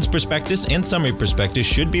 A fund's prospectus and summary prospectus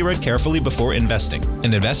should be read carefully before investing.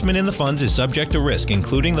 An investment in the funds is subject to risk,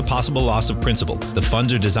 including the possible loss of principal. The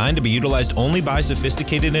funds are designed to be utilized only by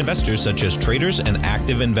sophisticated investors such as traders and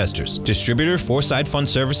active investors. Distributor Foreside Fund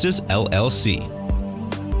Services, LLC.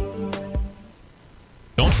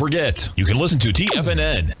 Don't forget, you can listen to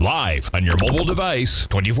TFNN live on your mobile device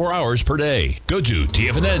 24 hours per day. Go to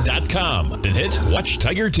TFNN.com, then hit Watch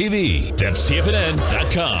Tiger TV. That's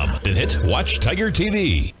TFNN.com, then hit Watch Tiger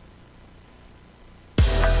TV.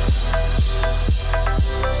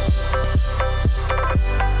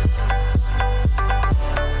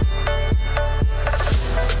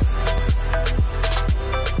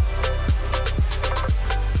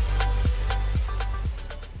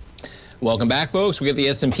 Welcome back, folks. We got the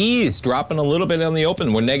S&Ps dropping a little bit on the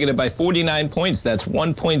open. We're negative by 49 points. That's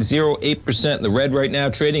 1.08% in the red right now,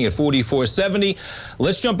 trading at 44.70.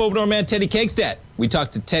 Let's jump over to our man, Teddy Kegstad. We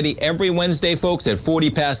talk to Teddy every Wednesday, folks, at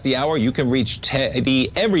 40 past the hour. You can reach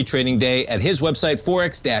Teddy every trading day at his website,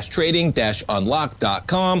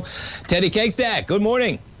 forex-trading-unlock.com. Teddy Kegstad, good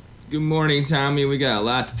morning. Good morning, Tommy. We got a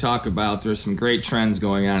lot to talk about. There's some great trends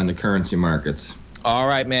going on in the currency markets. All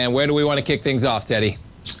right, man. Where do we want to kick things off, Teddy?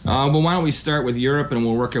 Well, why don't we start with Europe, and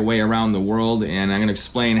we'll work our way around the world, and I'm going to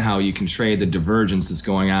explain how you can trade the divergence that's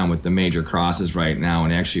going on with the major crosses right now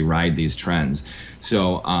and actually ride these trends.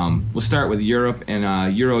 So we'll start with Europe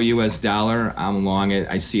and Euro-US dollar. I'm long it.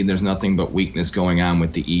 I see there's nothing but weakness going on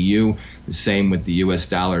with the EU. The same with the US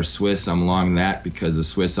dollar Swiss. I'm long that because the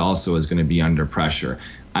Swiss also is going to be under pressure.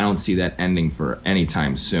 I don't see that ending for any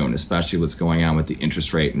time soon, especially what's going on with the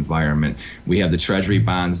interest rate environment. We have the Treasury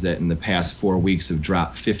bonds that in the past 4 weeks have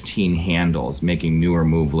dropped 15 handles, making newer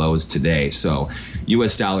move lows today. So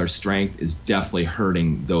U.S. dollar strength is definitely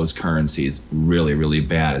hurting those currencies really, really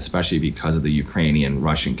bad, especially because of the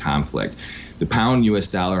Ukrainian-Russian conflict. The pound U.S.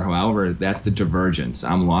 dollar, however, that's the divergence.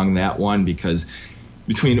 I'm long that one because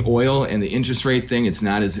between oil and the interest rate thing, it's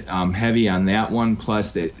not as heavy on that one.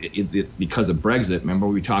 Plus, because of Brexit, remember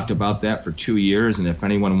we talked about that for 2 years, and if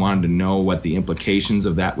anyone wanted to know what the implications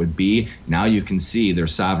of that would be, now you can see their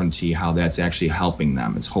sovereignty, how that's actually helping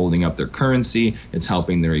them. It's holding up their currency, it's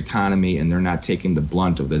helping their economy, and they're not taking the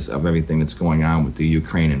blunt of everything that's going on with the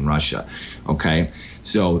Ukraine and Russia. Okay.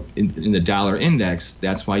 So in the dollar index,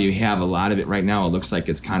 that's why you have a lot of it right now. It looks like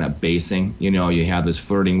it's kind of basing. You know, you have this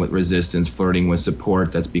flirting with resistance, flirting with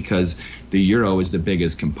support. That's because the euro is the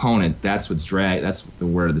biggest component. That's what's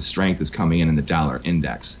where the strength is coming in the dollar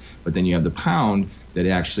index. But then you have the pound that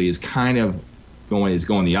actually is kind of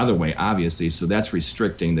going the other way, obviously. So that's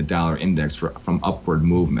restricting the dollar index from upward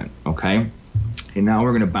movement. Okay. And now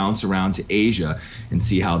we're going to bounce around to Asia and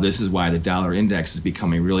see how this is why the dollar index is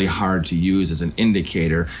becoming really hard to use as an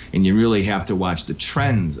indicator. And you really have to watch the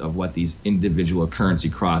trends of what these individual currency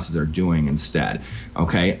crosses are doing instead.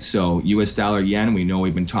 Okay, so US dollar yen, we know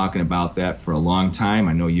we've been talking about that for a long time.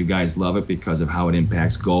 I know you guys love it because of how it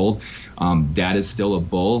impacts gold. That is still a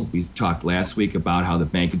bull. We talked last week about how the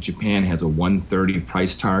Bank of Japan has a 130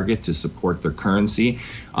 price target to support their currency.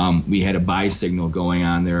 We had a buy signal going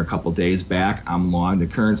on there a couple days back. I'm long the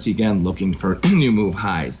currency again, looking for new move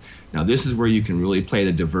highs. Now, this is where you can really play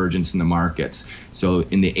the divergence in the markets. So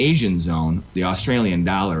in the Asian zone, the Australian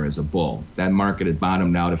dollar is a bull. That market had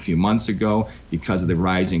bottomed out a few months ago because of the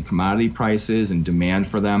rising commodity prices and demand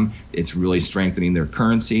for them. It's really strengthening their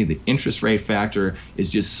currency. The interest rate factor is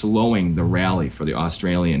just slowing the rally for the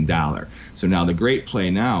Australian dollar. So now the great play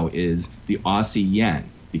now is the Aussie yen,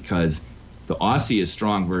 because the Aussie is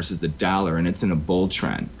strong versus the dollar, and it's in a bull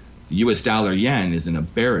trend. The U.S. dollar yen is in a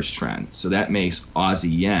bearish trend, so that makes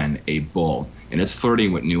Aussie yen a bull, and it's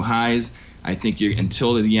flirting with new highs. I think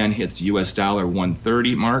until the yen hits U.S. dollar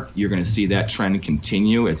 130 mark, you're going to see that trend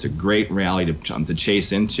continue. It's a great rally to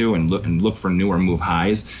chase into and look for newer move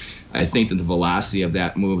highs. I think that the velocity of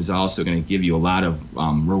that move is also going to give you a lot of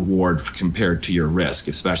reward compared to your risk,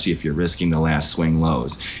 especially if you're risking the last swing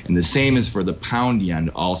lows. And the same is for the pound yen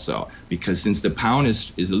also, because since the pound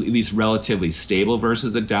is at least relatively stable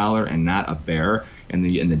versus the dollar and not a bear, and the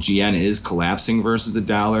yen is collapsing versus the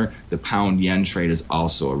dollar, the pound yen trade is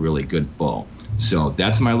also a really good bull. So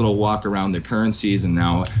that's my little walk around the currencies, and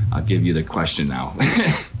now I'll give you the question now.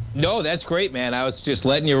 No, that's great, man. I was just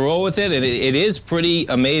letting you roll with it. It is pretty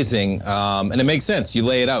amazing, and it makes sense. You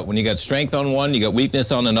lay it out. When you got strength on one, you got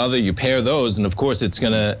weakness on another, you pair those, and of course it's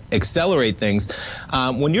going to accelerate things.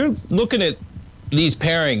 When you're looking at these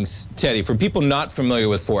pairings, Teddy, for people not familiar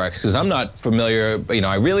with Forex, because I'm not familiar,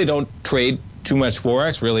 I really don't trade too much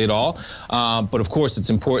Forex, really at all. But of course,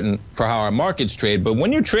 it's important for how our markets trade. But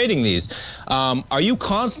when you're trading these, are you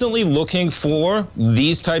constantly looking for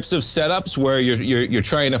these types of setups where you're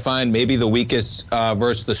trying to find maybe the weakest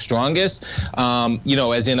versus the strongest?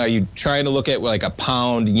 As in, are you trying to look at like a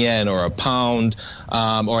pound yen or a pound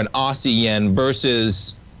or an Aussie yen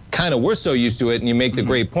versus kind of we're so used to it, and you make the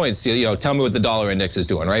great points. Tell me what the dollar index is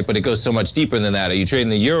doing, right? But it goes so much deeper than that. Are you trading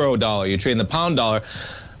the euro dollar? Are you trading the pound dollar?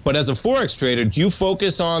 But as a Forex trader, do you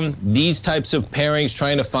focus on these types of pairings,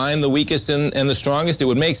 trying to find the weakest and the strongest? It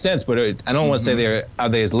would make sense, but I don't want to say are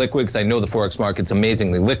they as liquid, because I know the Forex market's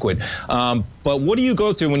amazingly liquid. But what do you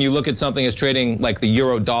go through when you look at something as trading like the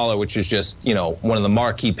euro dollar, which is just one of the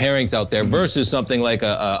marquee pairings out there, versus something like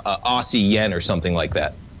a Aussie yen or something like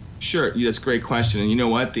that? Sure, that's a great question. And you know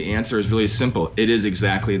what? The answer is really simple. It is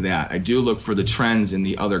exactly that. I do look for the trends in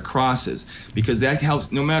the other crosses, because that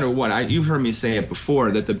helps no matter what. You've heard me say it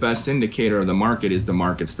before, that the best indicator of the market is the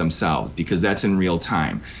markets themselves, because that's in real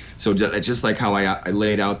time. So just like how I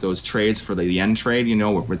laid out those trades for the yen trade,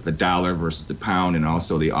 with the dollar versus the pound and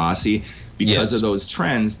also the Aussie, because of those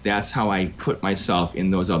trends, that's how I put myself in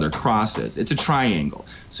those other crosses. It's a triangle.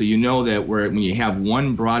 So that when you have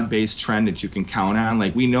one broad-based trend that you can count on,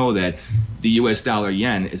 like we know that the U.S. dollar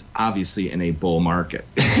yen is obviously in a bull market.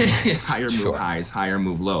 Higher move highs, higher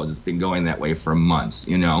move lows. It's been going that way for months,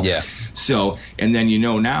 Yeah. So, and then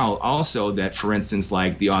now also that, for instance,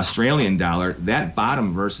 like the Australian dollar, that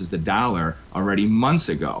bottom versus the dollar already months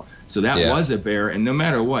ago. So that was a bear, and no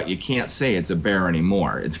matter what, you can't say it's a bear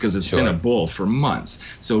anymore. It's because it's been a bull for months.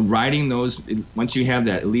 So riding those, once you have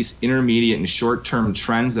that at least intermediate and short-term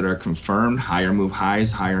trends that are confirmed, higher move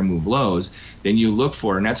highs, higher move lows, then you look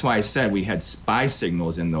for, and that's why I said we had buy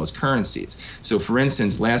signals in those currencies. So for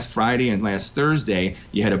instance, last Friday and last Thursday,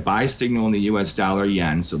 you had a buy signal in the U.S. dollar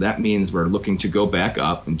yen. So that means we're looking to go back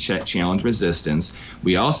up and challenge resistance.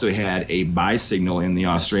 We also had a buy signal in the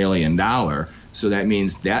Australian dollar. So that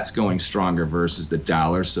means that's going stronger versus the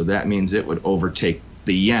dollar. So that means it would overtake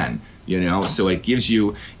the yen, So it gives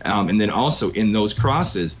you, and then also in those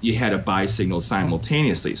crosses, you had a buy signal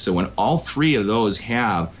simultaneously. So when all three of those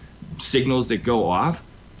have signals that go off,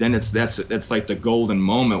 then that's like the golden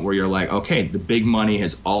moment where you're like, okay, the big money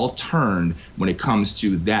has all turned when it comes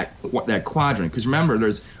to that quadrant. Because remember,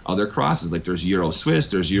 there's other crosses, like there's Euro Swiss,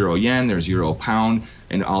 there's Euro Yen, there's Euro Pound,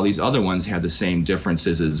 and all these other ones have the same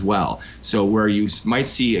differences as well. So where you might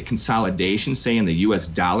see a consolidation, say in the U.S.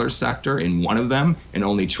 dollar sector in one of them and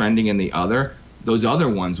only trending in the other, those other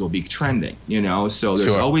ones will be trending, So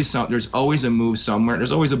there's always a move somewhere.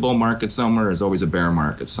 There's always a bull market somewhere. There's always a bear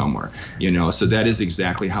market somewhere, So that is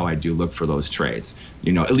exactly how I do look for those trades,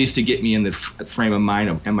 at least to get me in the frame of mind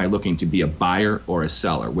of, am I looking to be a buyer or a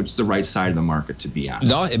seller? Which is the right side of the market to be on?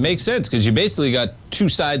 No, it makes sense, because you basically got two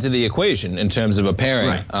sides of the equation in terms of a pairing.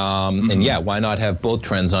 Right. And why not have both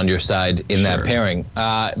trends on your side in that pairing?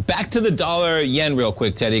 Back to the dollar yen real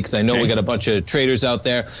quick, Teddy, because I know we got a bunch of traders out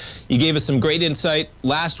there. You gave us some great insight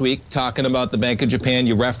last week talking about the Bank of Japan.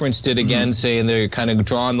 You referenced it again, saying they're kind of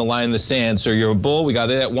drawing the line in the sand. So you're a bull. We got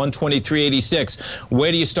it at 123.86.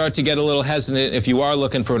 Where do you start to get a little hesitant if you are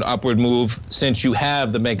looking for an upward move, since you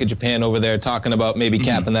have the Bank of Japan over there talking about maybe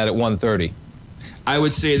capping that at 130? I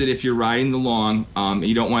would say that if you're riding the long,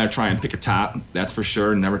 you don't want to try and pick a top, that's for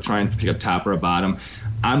sure. Never try and pick a top or a bottom.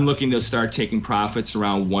 I'm looking to start taking profits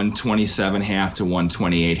around 127.5 to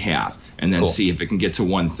 128.5. And then see if it can get to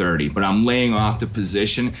 130. But I'm laying off the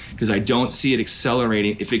position because I don't see it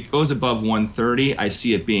accelerating. If it goes above 130, I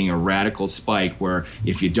see it being a radical spike where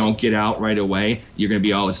if you don't get out right away, you're going to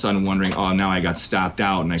be all of a sudden wondering, oh, now I got stopped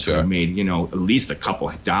out and I could have made, at least a couple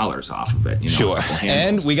of dollars off of it. Sure.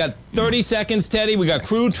 And we got 30 seconds, Teddy. We got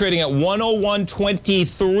crude trading at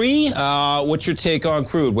 101.23. What's your take on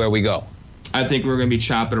crude? Where we go? I think we're going to be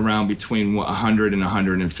chopping around between 100 and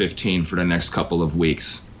 115 for the next couple of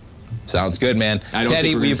weeks. Sounds good, man. I don't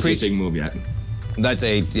think we're going to see a big move yet. That's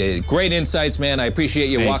a great insights, man. I appreciate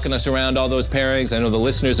you walking us around all those pairings. I know the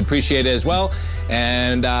listeners appreciate it as well.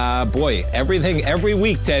 And, boy, every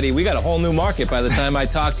week, Teddy, we got a whole new market by the time I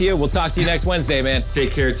talk to you. We'll talk to you next Wednesday, man.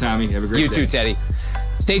 Take care, Tommy. Have a great day. You too, Teddy.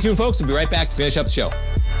 Stay tuned, folks. We'll be right back to finish up the show.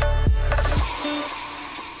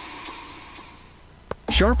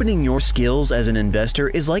 Sharpening your skills as an investor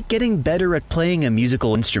is like getting better at playing a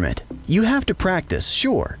musical instrument. You have to practice,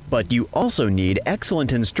 sure, but you also need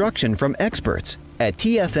excellent instruction from experts. At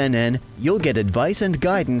TFNN, you'll get advice and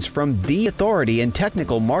guidance from the authority in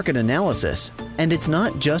technical market analysis. And it's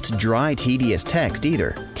not just dry, tedious text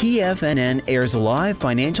either. TFNN airs live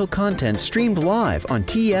financial content streamed live on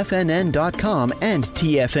TFNN.com and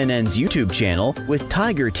TFNN's YouTube channel with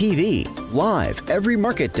Tiger TV, live every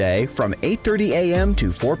market day from 8:30 a.m.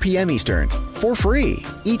 to 4 p.m. Eastern, for free.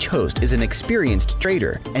 Each host is an experienced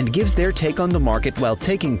trader and gives their take on the market while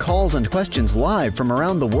taking calls and questions live from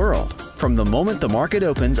around the world. From the moment the market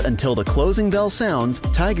opens until the closing bell sounds,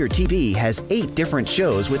 Tiger TV has 8 different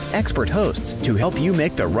shows with expert hosts to help you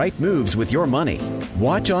make the right moves with your money.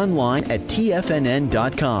 Watch online at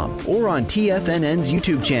TFNN.com or on TFNN's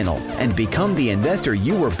YouTube channel and become the investor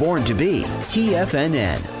you were born to be.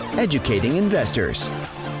 TFNN, educating investors.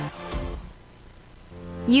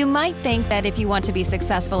 You might think that if you want to be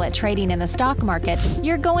successful at trading in the stock market,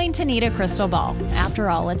 you're going to need a crystal ball.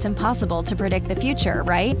 After all, it's impossible to predict the future,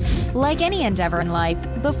 right? Like any endeavor in life,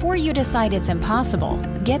 before you decide it's impossible,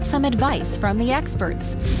 get some advice from the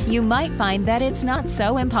experts. You might find that it's not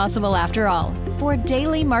so impossible after all. For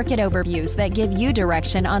daily market overviews that give you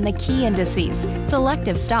direction on the key indices,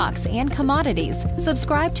 selective stocks, and commodities,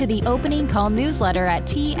 subscribe to the Opening Call newsletter at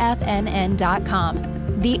TFNN.com.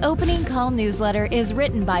 The Opening Call newsletter is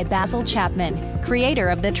written by Basil Chapman, creator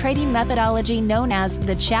of the trading methodology known as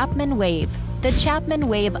the Chapman Wave. The Chapman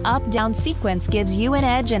Wave up-down sequence gives you an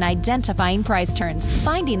edge in identifying price turns,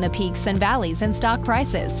 finding the peaks and valleys in stock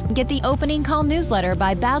prices. Get the Opening Call newsletter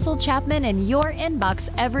by Basil Chapman in your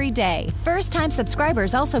inbox every day. First-time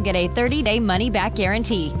subscribers also get a 30-day money-back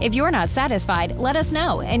guarantee. If you're not satisfied, let us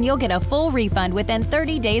know, and you'll get a full refund within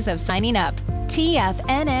 30 days of signing up.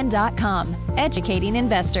 TFNN.com, educating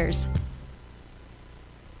investors.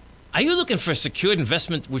 Are you looking for a secured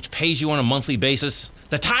investment which pays you on a monthly basis?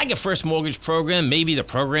 The Tiger First Mortgage Program may be the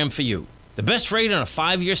program for you. The best rate on a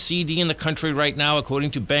 5-year CD in the country right now,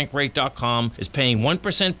 according to Bankrate.com, is paying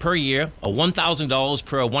 1% per year or $1,000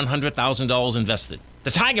 per $100,000 invested.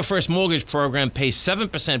 The Tiger First Mortgage Program pays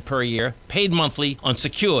 7% per year, paid monthly, on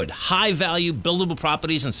secured, high-value, buildable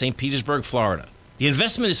properties in St. Petersburg, Florida. The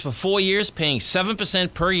investment is for 4 years, paying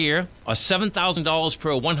 7% per year or $7,000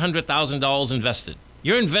 per $100,000 invested.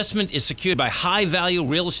 Your investment is secured by high-value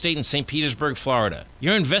real estate in St. Petersburg, Florida.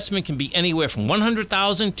 Your investment can be anywhere from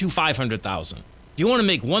 $100,000 to $500,000. Do you want to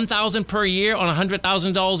make $1,000 per year on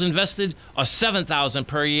 $100,000 invested or $7,000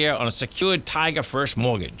 per year on a secured Tiger First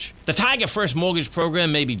mortgage? The Tiger First Mortgage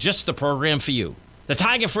Program may be just the program for you. The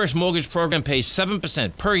Tiger First Mortgage Program pays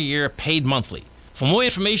 7% per year, paid monthly. For more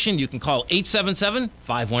information, you can call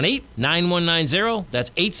 877-518-9190. That's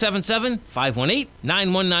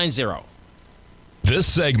 877-518-9190. This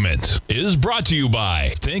segment is brought to you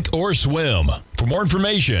by Thinkorswim. For more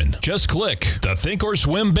information, just click the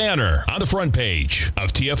Thinkorswim banner on the front page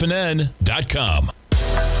of TFNN.com.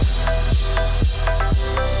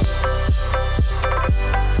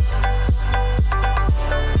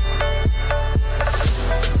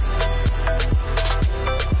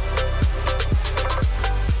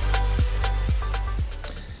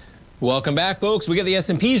 Welcome back, folks. We got the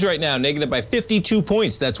S&Ps right now, negative by 52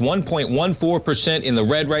 points. That's 1.14% in the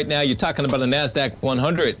red right now. You're talking about a NASDAQ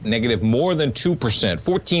 100, negative more than 2%,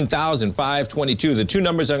 14,522. The two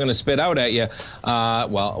numbers I'm going to spit out at you,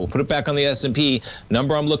 well, we'll put it back on the S&P.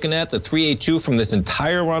 Number I'm looking at, the 382 from this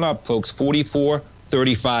entire run-up, folks,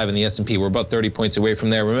 44.35 in the S&P. We're about 30 points away from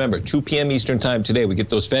there. Remember, 2 p.m. Eastern time today, we get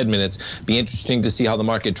those Fed minutes. Be interesting to see how the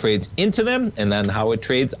market trades into them and then how it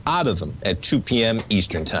trades out of them at 2 p.m.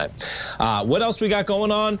 Eastern time. What else we got going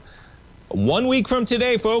on? 1 week from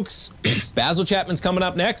today, folks, Basil Chapman's coming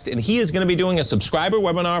up next, and he is going to be doing a subscriber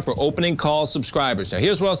webinar for opening call subscribers. Now,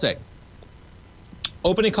 here's what I'll say.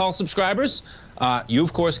 Opening call subscribers, you,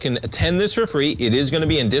 of course, can attend this for free. It is going to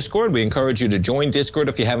be in Discord. We encourage you to join Discord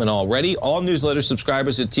if you haven't already. All newsletter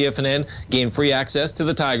subscribers at TFNN gain free access to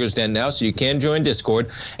the Tiger's Den now, so you can join Discord.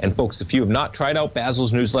 And, folks, if you have not tried out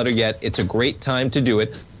Basil's newsletter yet, it's a great time to do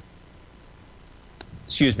it.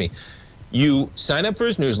 Excuse me. You sign up for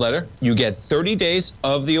his newsletter, you get 30 days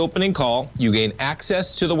of the opening call, you gain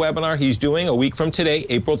access to the webinar he's doing a week from today,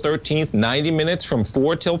 April 13th, 90 minutes from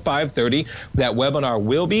 4 till 5:30. That webinar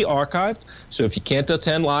will be archived, so if you can't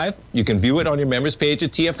attend live, you can view it on your members page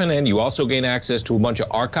at TFNN. You also gain access to a bunch of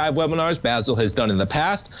archive webinars Basil has done in the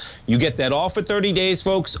past. You get that all for 30 days,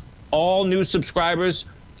 folks. All new subscribers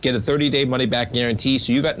get a 30-day money-back guarantee,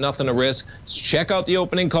 so you got nothing to risk. Check out the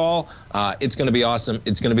opening call. It's going to be awesome.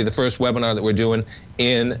 It's going to be the first webinar that we're doing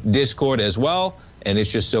in Discord as well, and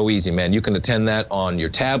it's just so easy, man. You can attend that on your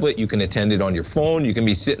tablet. You can attend it on your phone. You can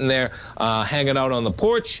be sitting there hanging out on the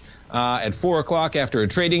porch at 4 o'clock after a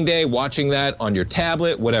trading day, watching that on your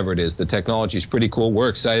tablet, whatever it is. The technology is pretty cool. We're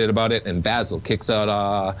excited about it, and Basil kicks it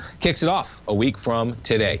off a week from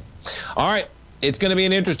today. All right. It's going to be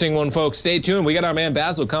an interesting one, folks. Stay tuned. We got our man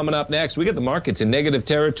Basil coming up next. We got the markets in negative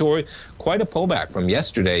territory. Quite a pullback from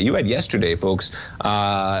yesterday. You had yesterday, folks.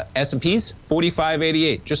 S&P's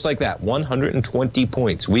 45.88, just like that, 120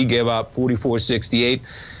 points. We give up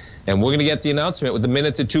 44.68. And we're going to get the announcement with the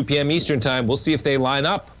minutes at 2 p.m. Eastern time. We'll see if they line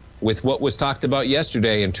up with what was talked about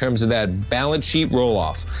yesterday in terms of that balance sheet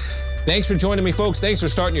roll-off. Thanks for joining me, folks. Thanks for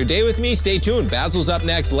starting your day with me. Stay tuned. Basil's up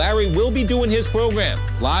next. Larry will be doing his program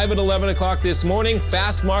live at 11 o'clock this morning.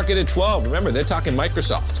 Fast Market at 12. Remember, they're talking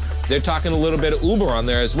Microsoft. They're talking a little bit of Uber on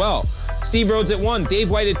there as well. Steve Rhodes at 1, Dave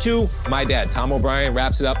White at 2. My dad, Tom O'Brien,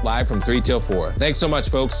 wraps it up live from 3 till 4. Thanks so much,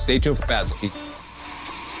 folks. Stay tuned for Basil. Peace.